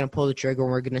 we're just going to pull the trigger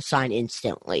and we're going to sign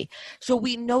instantly. So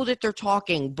we know that they're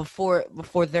talking before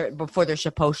they're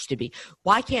supposed to be.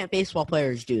 Why can't baseball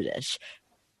players do this?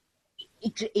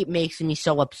 It makes me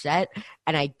so upset,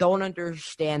 and I don't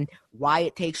understand why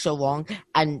it takes so long.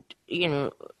 And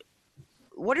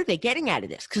what are they getting out of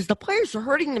this? Because the players are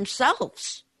hurting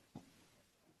themselves.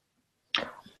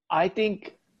 I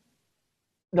think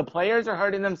the players are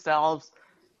hurting themselves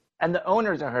and the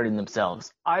owners are hurting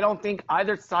themselves. I don't think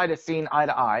either side is seeing eye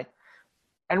to eye.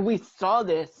 And we saw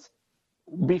this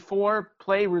before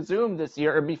play resumed this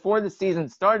year, or before the season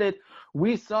started.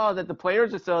 We saw that the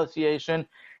Players Association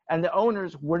and the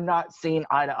owners were not seeing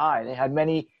eye to eye. They had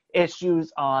many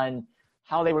issues on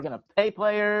how they were going to pay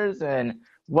players and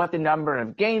what the number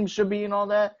of games should be and all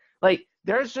that.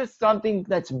 There's just something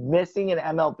that's missing in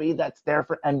MLB that's there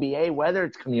for NBA, whether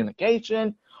it's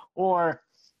communication or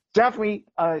definitely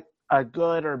a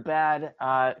good or bad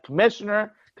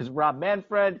commissioner, because Rob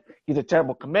Manfred, he's a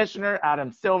terrible commissioner.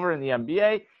 Adam Silver in the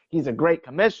NBA, he's a great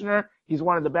commissioner. He's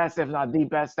one of the best, if not the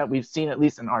best, that we've seen at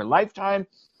least in our lifetime.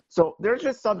 So there's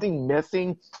just something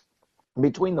missing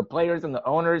between the players and the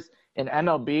owners in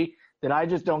MLB that I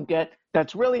just don't get.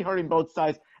 That's really hurting both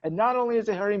sides. And not only is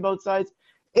it hurting both sides,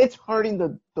 it's hurting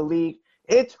the league.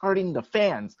 It's hurting the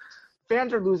fans.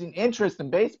 Fans are losing interest in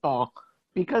baseball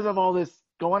because of all this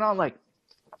going on. Like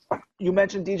you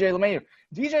mentioned, DJ LeMahieu.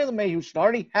 DJ LeMahieu should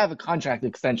already have a contract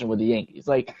extension with the Yankees.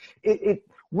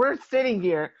 We're sitting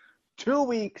here 2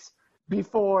 weeks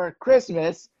before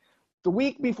Christmas, the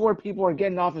week before people are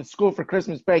getting off of school for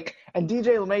Christmas break, and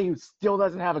DJ LeMahieu still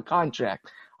doesn't have a contract.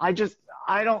 I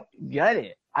don't get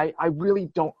it. I really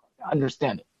don't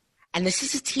understand it. And this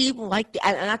is a team and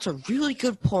that's a really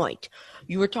good point.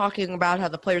 You were talking about how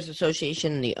the Players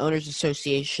Association and the Owners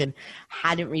Association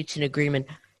hadn't reached an agreement.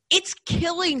 It's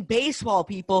killing baseball,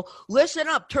 people. Listen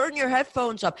up. Turn your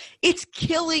headphones up. It's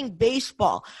killing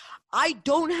baseball. I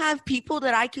don't have people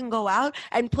that I can go out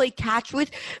and play catch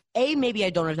with. Maybe I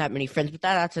don't have that many friends, but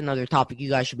that's another topic. You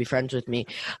guys should be friends with me.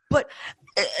 But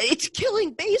it's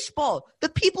killing baseball. The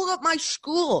people at my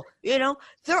school, there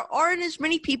aren't as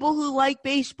many people who like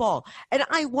baseball. And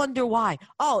I wonder why.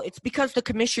 Oh, it's because the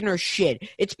commissioner's shit.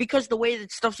 It's because the way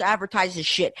that stuff's advertised is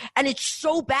shit. And it's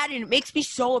so bad, and it makes me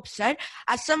so upset.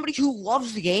 As somebody who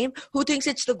loves the game, who thinks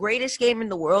it's the greatest game in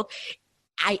the world,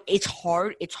 it's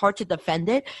hard to defend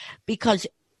it because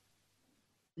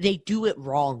they do it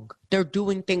wrong. They're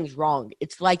doing things wrong.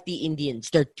 It's like the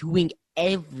Indians. They're doing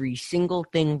every single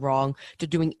thing wrong. They're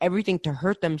doing everything to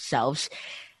hurt themselves.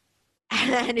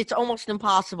 And it's almost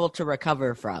impossible to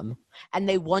recover from. And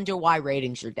they wonder why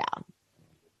ratings are down.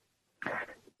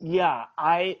 Yeah,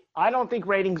 I don't think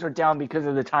ratings are down because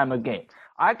of the time of game.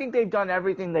 I think they've done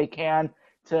everything they can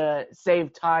to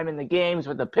save time in the games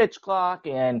with the pitch clock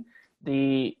and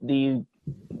the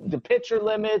pitcher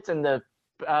limits and the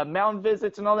mound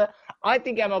visits and all that. I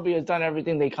think MLB has done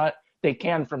everything they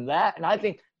can from that, and I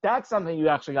think that's something you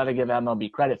actually got to give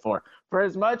MLB credit for. For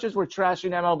as much as we're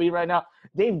trashing MLB right now,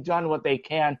 they've done what they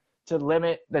can to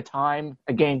limit the time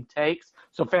a game takes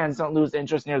so fans don't lose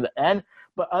interest near the end.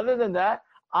 But other than that,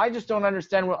 I just don't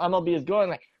understand where MLB is going.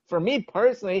 Like, for me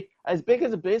personally, as big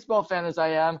as a baseball fan as I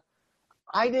am,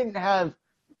 I didn't have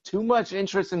too much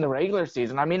interest in the regular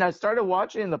season. I mean, I started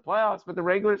watching in the playoffs, but the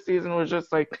regular season was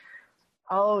just like,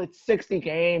 oh, it's 60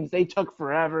 games. They took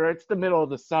forever. It's the middle of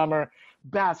the summer.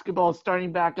 Basketball is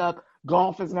starting back up.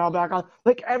 Golf is now back on.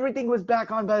 Like, everything was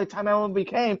back on by the time MLB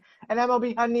came, and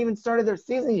MLB hadn't even started their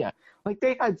season yet. Like,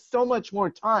 they had so much more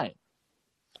time.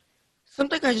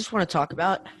 Something I just want to talk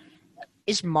about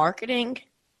is marketing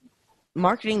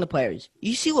the players.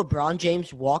 You see LeBron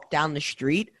James walk down the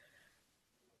street,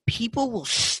 people will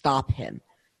stop him,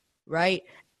 right?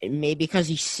 Maybe because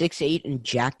he's 6'8" and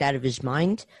jacked out of his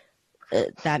mind.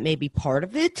 That may be part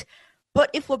of it. But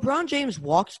if LeBron James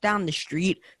walks down the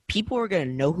street, people are going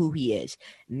to know who he is.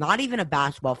 Not even a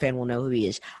basketball fan will know who he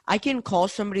is. I can call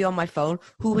somebody on my phone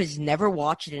who has never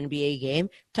watched an NBA game,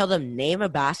 tell them name a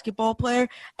basketball player,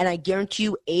 and I guarantee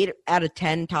you 8 out of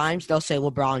 10 times they'll say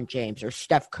LeBron James or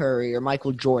Steph Curry or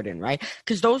Michael Jordan, right?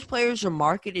 Because those players are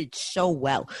marketed so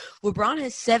well. LeBron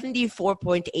has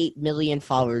 74.8 million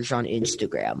followers on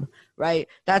Instagram, right?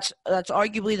 That's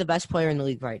arguably the best player in the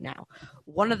league right now.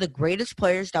 One of the greatest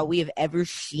players that we have ever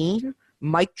seen,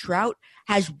 Mike Trout,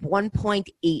 has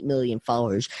 1.8 million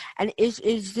followers. And is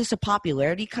this a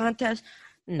popularity contest?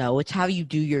 No, it's how you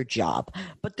do your job.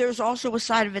 But there's also a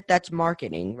side of it that's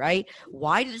marketing, right?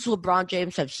 Why does LeBron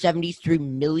James have 73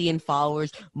 million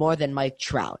followers more than Mike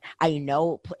Trout? I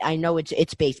know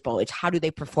it's baseball. It's how do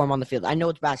they perform on the field. I know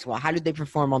it's basketball. How do they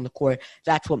perform on the court?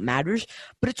 That's what matters.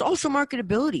 But it's also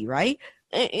marketability, right?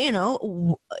 You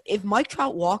know, if Mike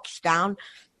Trout walks down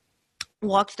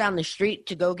the street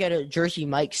to go get a Jersey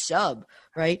Mike sub,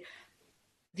 right?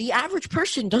 The average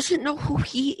person doesn't know who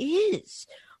he is.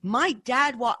 My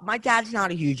dad's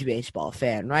not a huge baseball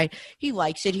fan, right? He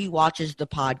likes it. He watches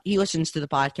he listens to the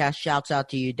podcast. Shouts out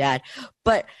to you, Dad.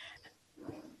 But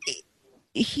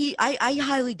I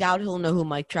highly doubt he'll know who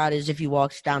Mike Trout is if he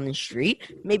walks down the street.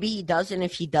 Maybe he does, and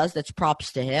if he does, that's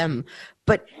props to him.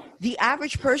 But the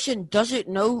average person doesn't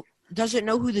know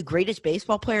who the greatest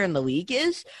baseball player in the league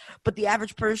is, but the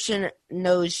average person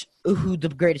knows who the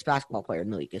greatest basketball player in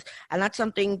the league is. And that's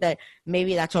something that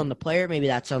maybe that's on the player, maybe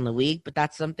that's on the league, but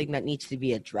that's something that needs to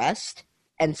be addressed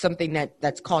and something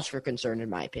that's cause for concern in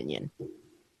my opinion.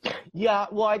 Yeah,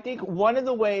 well, I think one of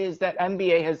the ways that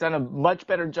NBA has done a much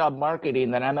better job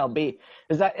marketing than MLB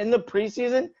is that in the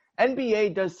preseason,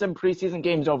 NBA does some preseason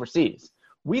games overseas.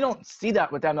 We don't see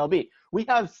that with MLB. We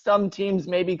have some teams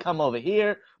maybe come over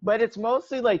here, but it's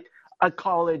mostly like a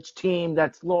college team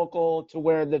that's local to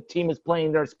where the team is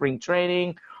playing their spring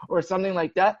training or something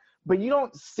like that. But you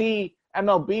don't see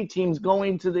MLB teams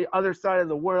going to the other side of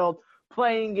the world,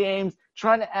 playing games,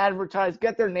 trying to advertise,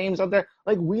 get their names out there.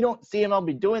 Like, we don't see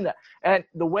MLB doing that. And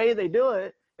the way they do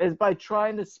it is by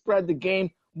trying to spread the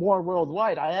game more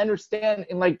worldwide. I understand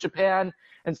in like Japan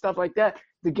and stuff like that,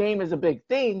 the game is a big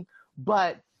thing,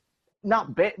 but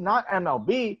not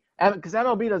MLB, because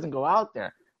MLB doesn't go out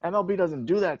there. MLB doesn't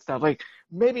do that stuff. Like,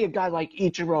 maybe a guy like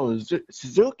Ichiro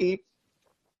Suzuki,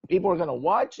 people are going to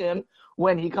watch him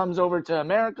when he comes over to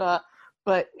America,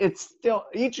 but it's still,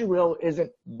 Ichiro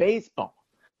isn't baseball.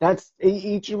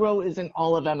 Ichiro isn't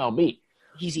all of MLB.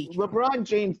 He's Ichiro.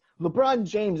 LeBron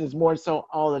James is more so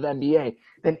all of NBA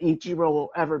than Ichiro will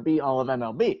ever be all of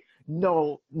MLB.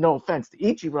 No offense to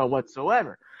Ichiro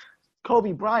whatsoever.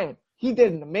 Kobe Bryant, he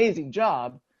did an amazing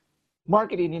job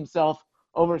marketing himself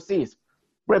overseas.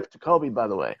 Rip to Kobe, by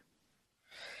the way.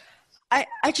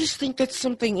 I just think that's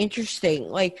something interesting.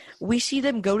 Like, we see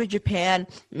them go to Japan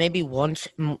maybe once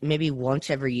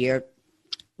every year.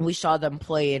 We saw them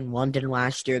play in London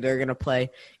last year. They're going to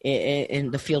play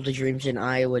in the Field of Dreams in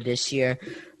Iowa this year.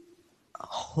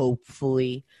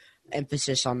 Hopefully.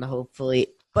 Emphasis on the hopefully.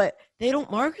 But they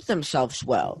don't market themselves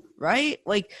well, right?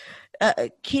 Like,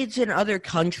 kids in other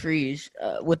countries,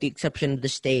 with the exception of the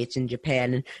States and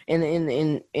Japan, and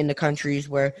in the countries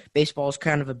where baseball is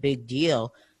kind of a big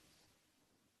deal,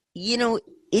 you know,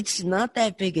 it's not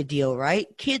that big a deal, right?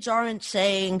 Kids aren't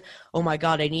saying, oh, my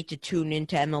God, I need to tune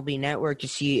into MLB Network to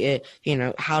see it. You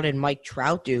know, how did Mike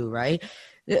Trout do, right?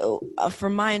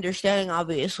 From my understanding,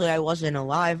 obviously, I wasn't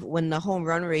alive when the home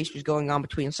run race was going on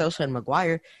between Sosa and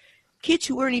McGwire. Kids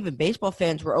who weren't even baseball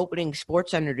fans were opening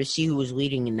SportsCenter to see who was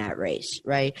leading in that race,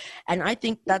 right? And I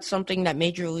think that's something that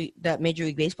Major League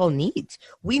Baseball needs.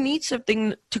 We need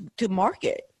something to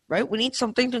market, right? We need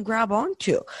something to grab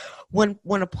onto. When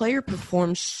a player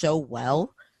performs so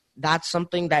well, that's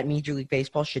something that Major League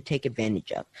Baseball should take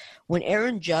advantage of. When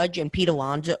Aaron Judge and Pete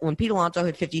Alonso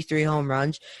hit 53 home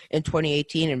runs in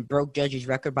 2018 and broke Judge's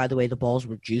record, by the way, the balls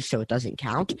were juiced, so it doesn't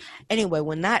count. Anyway,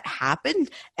 when that happened,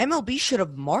 MLB should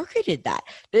have marketed that.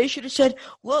 They should have said,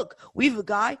 look, we have a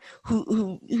guy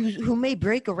who may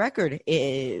break a record.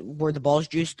 Were the balls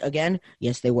juiced again?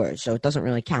 Yes, they were, so it doesn't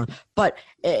really count. But,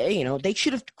 they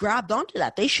should have grabbed onto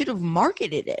that. They should have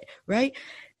marketed it, right?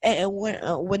 And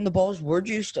when the balls were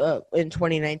juiced in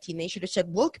 2019, they should have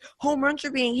said, look, home runs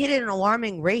are being hit at an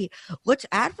alarming rate. Let's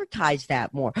advertise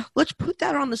that more. Let's put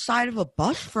that on the side of a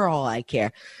bus for all I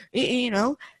care.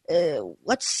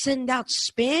 Let's send out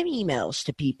spam emails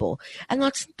to people. And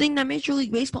that's the thing that Major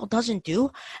League Baseball doesn't do.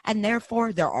 And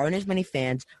therefore, there aren't as many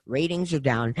fans. Ratings are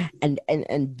down. And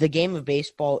the game of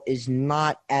baseball is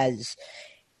not as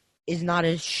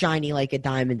shiny like a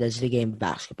diamond as the game of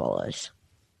basketball is.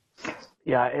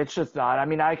 Yeah, it's just not. I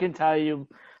mean, I can tell you,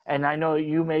 and I know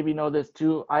you maybe know this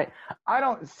too, I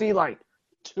don't see, like,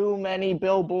 too many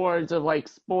billboards of, like,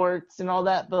 sports and all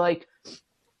that, but, like,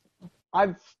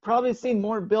 I've probably seen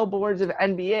more billboards of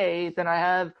NBA than I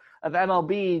have of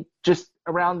MLB just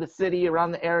around the city,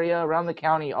 around the area, around the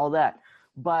county, all that.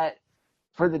 But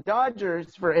for the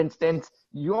Dodgers, for instance,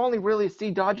 you only really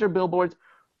see Dodger billboards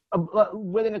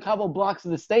within a couple blocks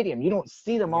of the stadium. You don't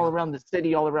see them all around the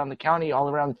city, all around the county, all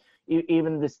around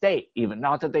even the state, even.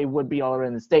 Not that they would be all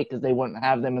around the state because they wouldn't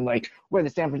have them in, like, where the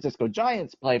San Francisco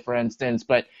Giants play, for instance,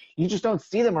 but you just don't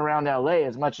see them around LA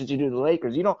as much as you do the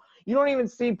Lakers. You don't even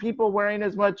see people wearing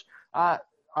as much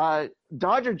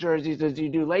Dodger jerseys as you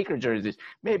do Laker jerseys.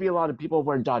 Maybe a lot of people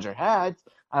wear Dodger hats.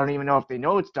 I don't even know if they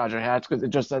know it's Dodger hats because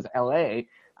it just says LA.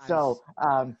 So,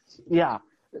 yeah.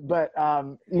 But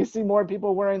you see more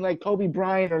people wearing, like, Kobe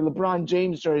Bryant or LeBron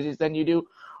James jerseys than you do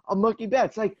Mookie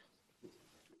Betts. Like,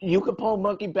 you could pull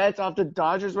Mookie Betts off the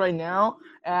Dodgers right now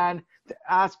and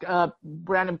ask a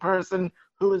random person,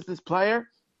 who is this player?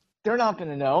 They're not going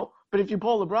to know. But if you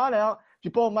pull LeBron out, if you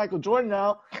pull Michael Jordan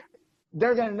out,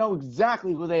 they're going to know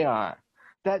exactly who they are.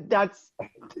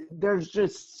 There's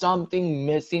just something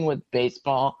missing with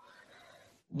baseball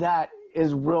that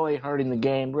is really hurting the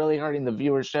game, really hurting the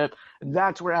viewership.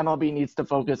 That's where MLB needs to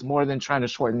focus more than trying to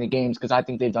shorten the games, because I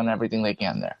think they've done everything they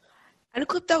can there. And a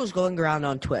clip that was going around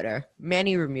on Twitter,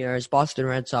 Manny Ramirez, Boston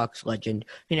Red Sox legend,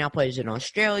 he now plays in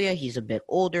Australia. He's a bit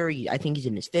older. I think he's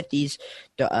in his 50s,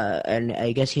 and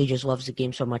I guess he just loves the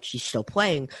game so much he's still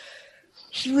playing.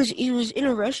 He was in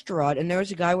a restaurant, and there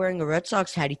was a guy wearing a Red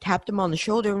Sox hat. He tapped him on the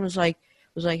shoulder and was like,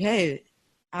 hey,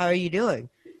 how are you doing?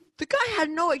 The guy had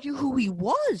no idea who he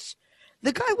was.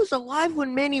 The guy was alive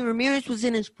when Manny Ramirez was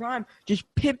in his prime, just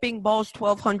pimping balls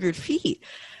 1,200 feet.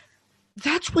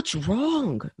 That's what's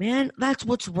wrong, man. That's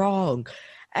what's wrong.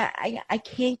 I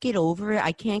can't get over it.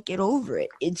 I can't get over it.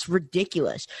 It's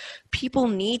ridiculous. People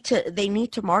need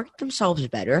to market themselves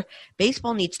better.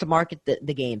 Baseball needs to market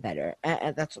the game better.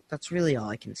 And that's really all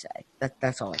I can say.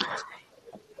 That's all I can say.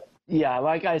 Yeah,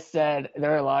 like I said,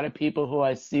 there are a lot of people who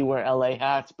I see wear LA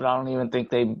hats, but I don't even think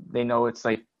they know it's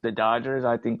like the Dodgers.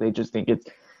 I think they just think it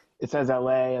says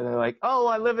LA, and they're like, oh,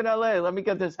 I live in LA, let me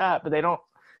get this hat. But they don't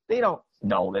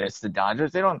know that it's the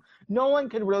Dodgers. No one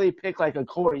could really pick like a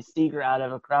Corey Seager out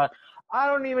of a crowd. I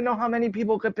don't even know how many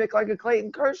people could pick like a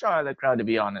Clayton Kershaw out of the crowd, to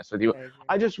be honest with you.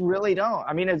 I just really don't.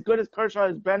 I mean, as good as Kershaw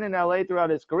has been in LA throughout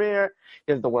his career,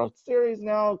 he has the World Series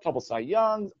now, a couple Cy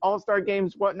Youngs, All-Star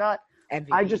games, whatnot.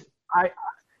 MVP.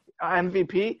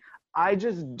 MVP. I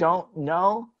just don't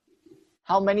know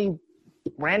how many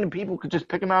random people could just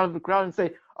pick him out of the crowd and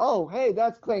say, oh, hey,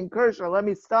 that's Clayton Kershaw. Let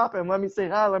me stop him. Let me say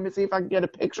hi. Let me see if I can get a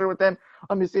picture with him.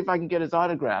 Let me see if I can get his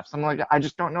autographs. I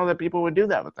just don't know that people would do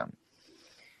that with him.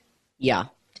 Yeah,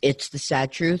 it's the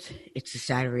sad truth. It's the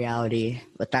sad reality.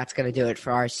 But that's going to do it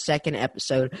for our second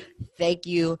episode. Thank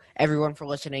you, everyone, for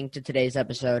listening to today's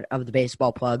episode of The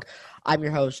Baseball Plug. I'm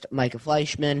your host, Micah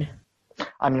Fleischman.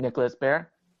 I'm Nicholas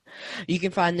Bear. You can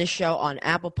find this show on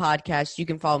Apple Podcasts. You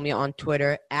can follow me on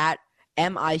Twitter at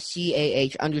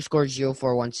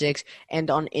MICAH_0416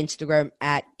 and on Instagram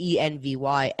at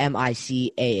ENVYMICAH.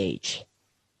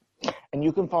 And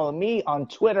you can follow me on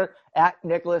Twitter at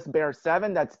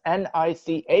NicholasBear7. That's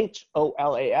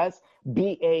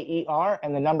NicholasBaer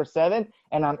and the number 7.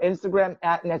 And on Instagram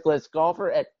at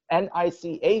NicholasGolfer at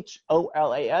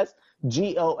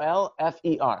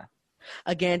NicholasGolfer.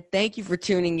 Again, thank you for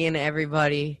tuning in,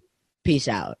 everybody. Peace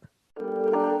out.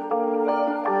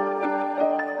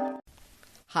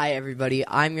 Hi, everybody.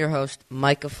 I'm your host,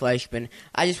 Micah Fleischman.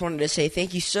 I just wanted to say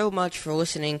thank you so much for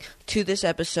listening to this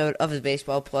episode of the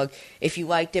Baseball Plug. If you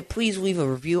liked it, please leave a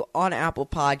review on Apple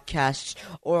Podcasts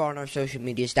or on our social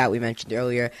medias that we mentioned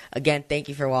earlier. Again, thank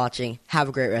you for watching. Have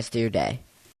a great rest of your day.